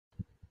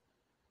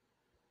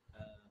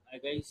Hi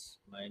guys,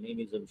 my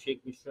name is Abhishek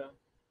Mishra.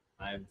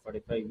 I am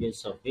 45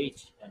 years of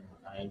age and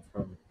I am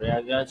from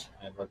Prayagraj.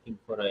 I am working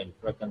for an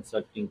infra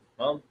consulting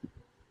firm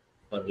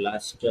for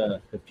last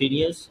 15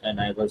 years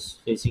and I was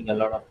facing a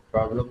lot of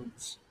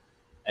problems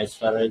as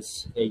far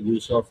as the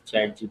use of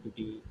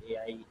ChatGPT,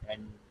 AI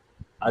and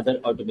other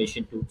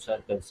automation tools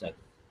are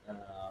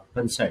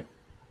concerned.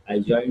 I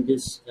joined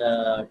this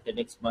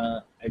 10x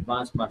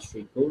Advanced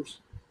Mastery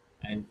course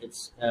and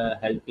it's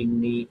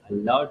helping me a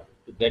lot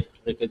to get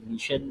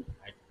recognition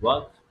at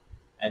work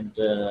and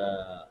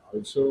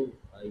also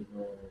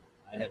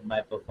I have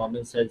my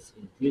performance has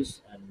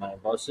increased and my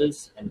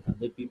bosses and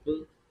other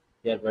people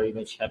they are very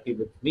much happy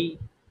with me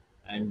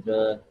and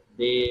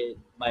they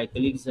my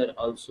colleagues are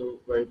also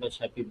very much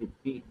happy with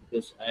me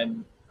because I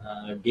am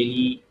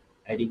daily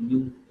adding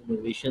new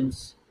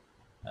innovations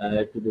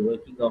to the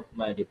working of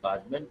my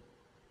department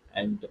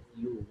and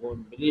you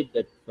won't believe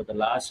that for the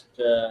last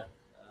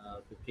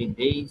 15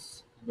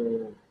 days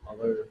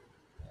our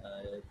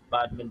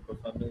department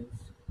performance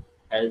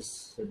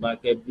has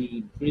remarkably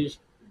increased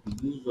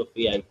with the use of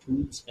AI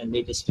tools and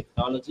latest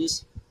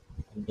technologies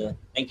and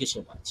thank you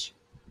so much.